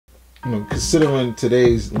You know, considering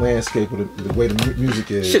today's landscape of the way the music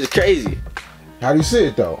is. Shit is crazy. How do you see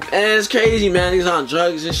it though? And it's crazy, man. Niggas on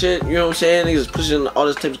drugs and shit. You know what I'm saying? Niggas pushing all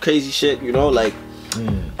this type of crazy shit. You know, like,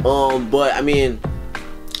 but I mean,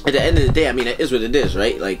 at the end of the day, I mean, it is what it is,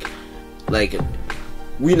 right? Like,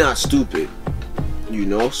 we not stupid. You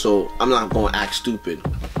know, so I'm not gonna act stupid.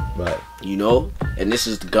 Right. You know, and this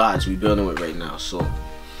is the gods we building with right now. So,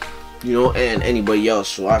 you know, and anybody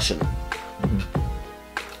else watching.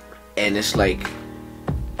 And it's like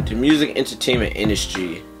the music entertainment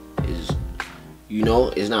industry is, you know,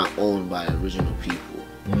 is not owned by original people.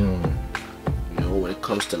 You know, when it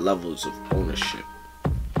comes to levels of ownership,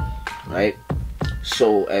 right?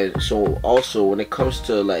 So also when it comes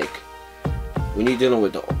to like when you're dealing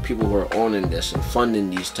with the people who are owning this and funding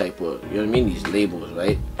these type of, you know what I mean, these labels,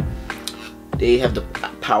 right? They have the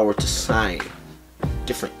power to sign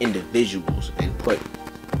different individuals and put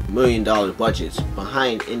 $1 million budgets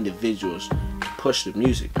behind individuals to push the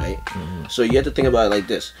music, right? So you have to think about it like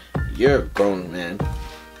this. You're a grown man.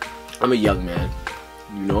 I'm a young man.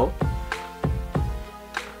 You know?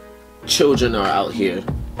 Children are out here,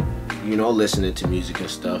 you know, listening to music and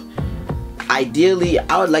stuff. Ideally,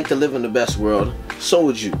 I would like to live in the best world. So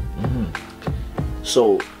would you.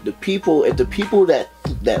 So the people, if the people that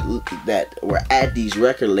were at these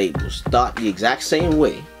record labels thought the exact same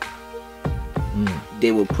way,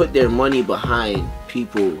 they will put their money behind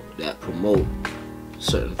people that promote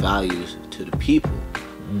certain values to the people.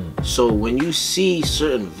 So when you see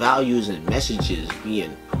certain values and messages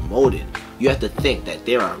being promoted, you have to think that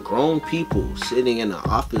there are grown people sitting in an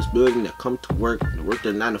office building that come to work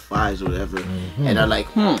their 9 to 5s or whatever, and are like,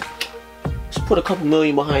 let's put a couple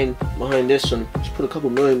million behind this and let's put a couple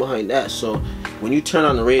million behind that. So when you turn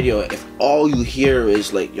on the radio, if all you hear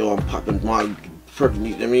is like, yo, I'm popping my, I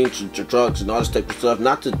mean, to drugs and all this type of stuff,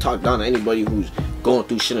 not to talk down to anybody who's going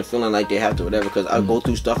through shit and feeling like they have to, whatever, because I go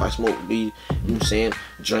through stuff, I smoke weed, you know what I'm saying,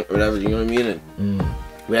 drink, whatever, you know what I mean, and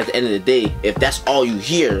but at the end of the day, if that's all you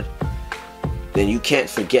hear, then you can't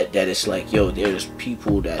forget that it's like, yo, there's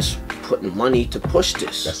people that's putting money to push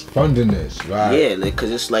this. That's funding this, right? Yeah, like,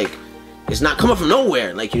 cause it's like, it's not coming from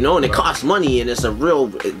nowhere, like, you know, and it costs money, and it's a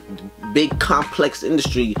real big complex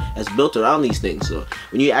industry that's built around these things. So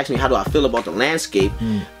when you ask me how do I feel about the landscape,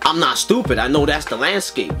 I'm not stupid. I know that's the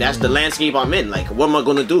landscape. That's the landscape I'm in. Like, what am I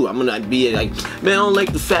gonna do? I'm gonna be like, man, I don't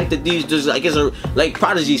like the fact that there's like, it's a, like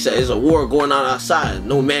Prodigy said, there's a war going on outside.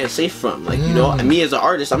 No man's safe from. Like, you know, and me as an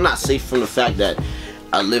artist, I'm not safe from the fact that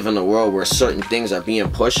I live in a world where certain things are being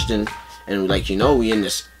pushed and like, you know, we in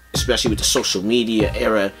this, especially with the social media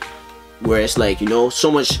era, where it's like, you know,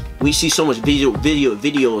 so much, we see so much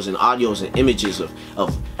videos and audios and images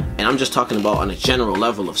of and I'm just talking about on a general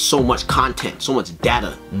level of so much content, so much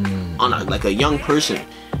data on a, like a young person.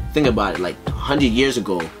 Think about it, like 100 years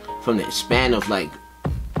ago, from the span of like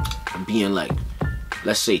being like,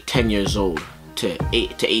 let's say 10 years old to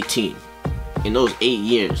 18, in those 8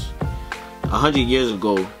 years, 100 years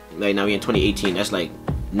ago, like now we're in 2018, that's like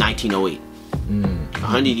 1908.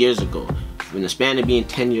 100 years ago, in the span of being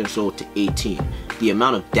 10 years old to 18, the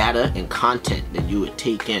amount of data and content that you would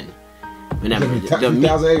take in. Whenever,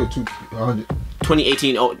 2008 or 200?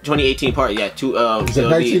 2018, 2018 part, yeah. You said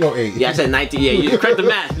 1908. Yeah, I said 19. Yeah, you correct the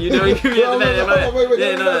math. You know, you give me the math.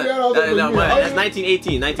 Yeah, no, that's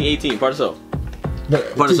 1918. Part of so. No,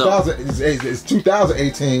 2000, it's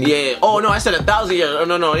 2018. Yeah. Oh no, I said 1,000 years.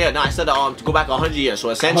 No. Yeah, no, I said to go back 100 years, so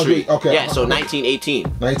a century. Okay. Yeah, so 1918.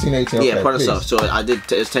 1918. Okay, yeah, part of stuff. So I did.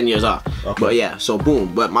 It's 10 years off. Okay. But yeah, so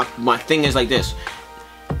boom. But my thing is like this.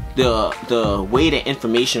 The way that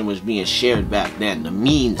information was being shared back then, the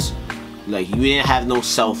means, like you didn't have no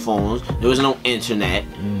cell phones, there was no internet.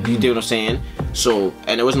 You get what I'm saying? So,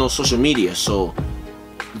 and there was no social media. So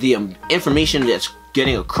the information that's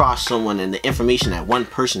getting across someone and the information that one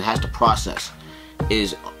person has to process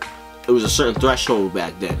it was a certain threshold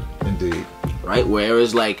back then. Indeed. Right? Where it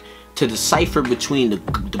was like, to decipher between the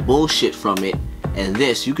bullshit from it and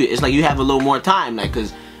this, it's like you have a little more time, like,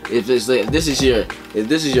 because if this is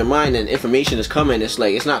your mind and information is coming, it's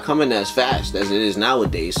like it's not coming as fast as it is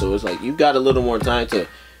nowadays. So it's like you got a little more time to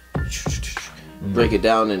break it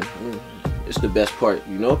down, and it's the best part,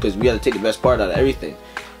 you know, because we got to take the best part out of everything.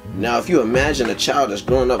 Now, if you imagine a child that's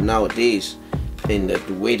growing up nowadays in the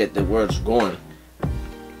way that the world's going,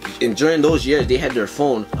 and during those years they had their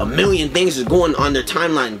phone, a million things is going on their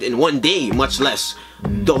timeline in one day, much less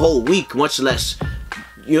the whole week, much less,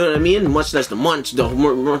 you know what I mean, much less the months,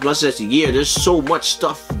 much less the year. There's so much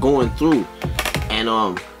stuff going through, and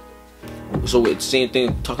so it's the same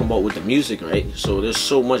thing talking about with the music, right? So there's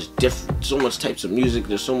so much types of music,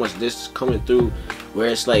 there's so much this coming through, where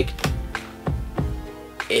it's like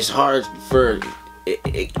it's hard for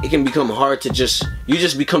it can become hard to you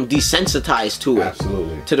just become desensitized to it.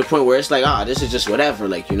 Absolutely. To the point where it's like, this is just whatever,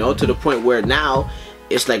 like, you know, to the point where now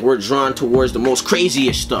it's like we're drawn towards the most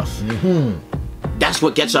craziest stuff. That's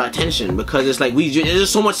what gets our attention, because it's like there's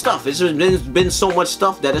just so much stuff. It's been so much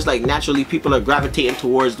stuff that it's like naturally people are gravitating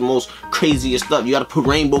towards the most craziest stuff. You gotta put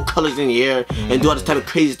rainbow colors in your hair and do all this type of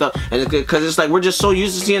crazy stuff, and because it's like we're just so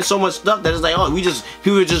used to seeing so much stuff that it's like,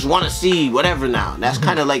 people just want to see whatever now. That's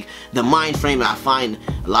kind of like the mind frame I find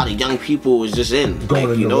a lot of young people is just in, going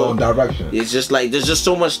like, in the wrong direction. It's just like there's just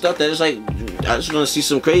so much stuff that it's like I just want to see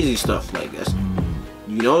some crazy stuff, like that's,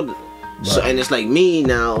 you know. Right. So, and it's like me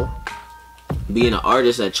now, being an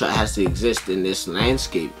artist that has to exist in this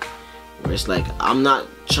landscape, where it's like I'm not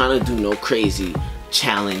trying to do no crazy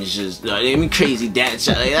challenges, I mean crazy dance.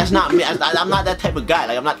 Like, that's not me. I'm not that type of guy.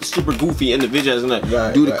 Like I'm not the super goofy individual that's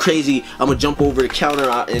gonna do the crazy. I'm gonna jump over the counter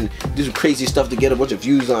and do some crazy stuff to get a bunch of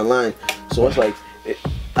views online. So it's like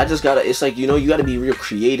I just gotta. It's like, you know, you gotta be real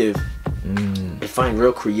creative and find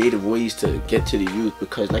real creative ways to get to the youth,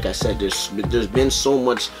 because like I said, there's been so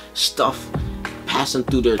much stuff passing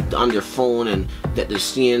through on their phone and that they're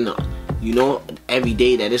seeing, you know, every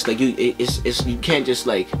day, that it's like you can't just,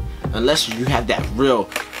 like, unless you have that real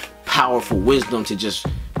powerful wisdom to just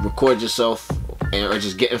record yourself or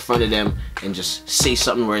just get in front of them and just say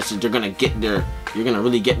something where you're gonna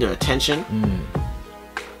really get their attention.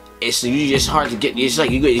 It's hard to get. It's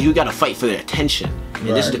like you gotta fight for their attention, and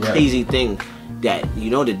this is the crazy thing, that, you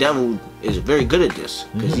know, the devil is very good at this,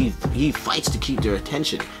 because he fights to keep their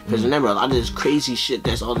attention. Because remember, a lot of this crazy shit,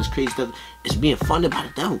 that's all this crazy stuff, is being funded by the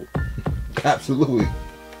devil. Absolutely.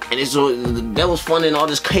 And it's so the devil's funding all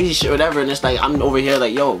this crazy shit, whatever, and it's like I'm over here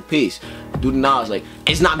like, yo, peace, do the knowledge. Like,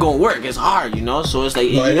 it's not gonna work. It's hard, you know. So it's like,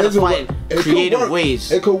 you gotta find creative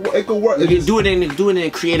ways. It could work. You can do it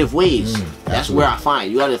in creative ways. That's where I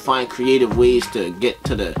find you gotta find creative ways to get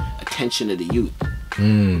to the attention of the youth.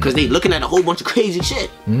 Because they looking at a whole bunch of crazy shit.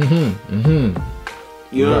 You know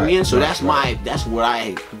what I mean? So that's what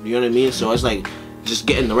I, you know what I mean? So it's like just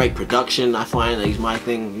getting the right production, I find, like, is my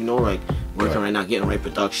thing, you know, like working right now, getting the right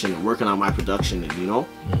production and working on my production, and, you know.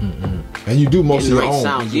 And you do most of your own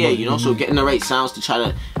sounds, you know, so getting the right sounds to try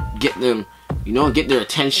to get them, you know, get their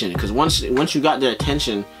attention, because once you got their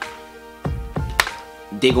attention,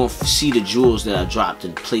 they gonna see the jewels that I dropped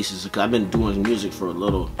in places. Because I've been doing music for a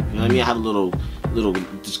little, you know what I mean? I have a little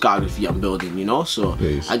discography I'm building, you know. So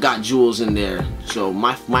I got jewels in there. So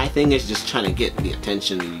my thing is just trying to get the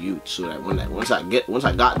attention of the youth, so that once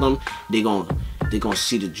I got them, they gonna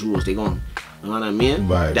see the jewels. They gonna, you know what I mean?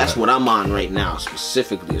 That's what I'm on right now,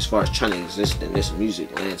 specifically as far as trying to exist in this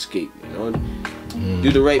music landscape, you know.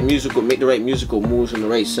 Do the right musical, make the right musical moves and the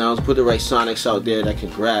right sounds, put the right sonics out there that can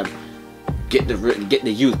grab. Get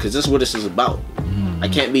the youth, because this is what this is about. I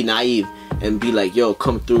can't be naive and be like, yo,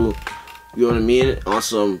 come through, you know what I mean, on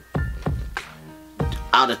some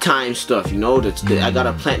out of time stuff, you know. I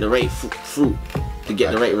gotta plant the right fruit to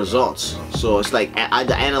get the right results. So it's like I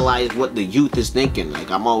analyze what the youth is thinking.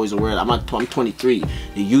 Like, I'm always aware that I'm 23.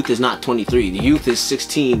 The youth is not 23. The youth is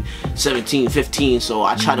 16, 17, 15. So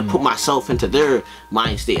I try to put myself into their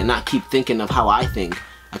mind state and not keep thinking of how I think.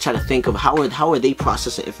 I try to think of how are they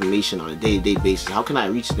processing information on a day-to-day basis. How can I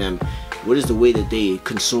reach them? What is the way that they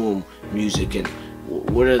consume music, and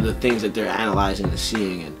what are the things that they're analyzing and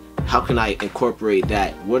seeing, and how can I incorporate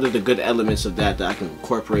that? What are the good elements of that I can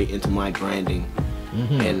incorporate into my branding?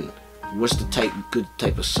 And what's the good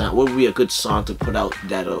type of sound? What would be a good song to put out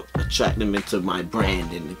that'll attract them into my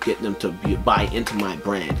brand and get them to buy into my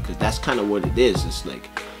brand? Because that's kind of what it is. It's like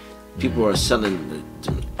people are selling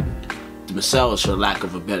themselves, for lack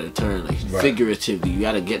of a better term, like figuratively. You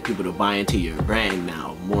gotta get people to buy into your brand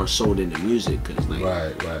now, more so than the music, because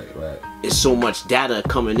like it's so much data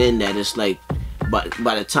coming in that it's like, but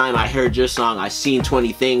by the time I heard your song, I seen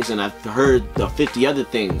 20 things and I've heard the 50 other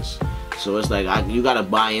things. So it's like you gotta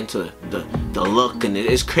buy into the look, and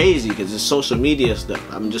it's crazy because it's social media stuff.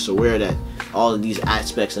 I'm just aware that all of these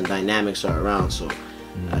aspects and dynamics are around, so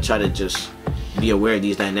I try to just be aware of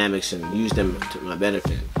these dynamics and use them to my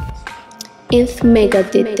benefit. If Mecca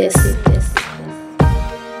did this.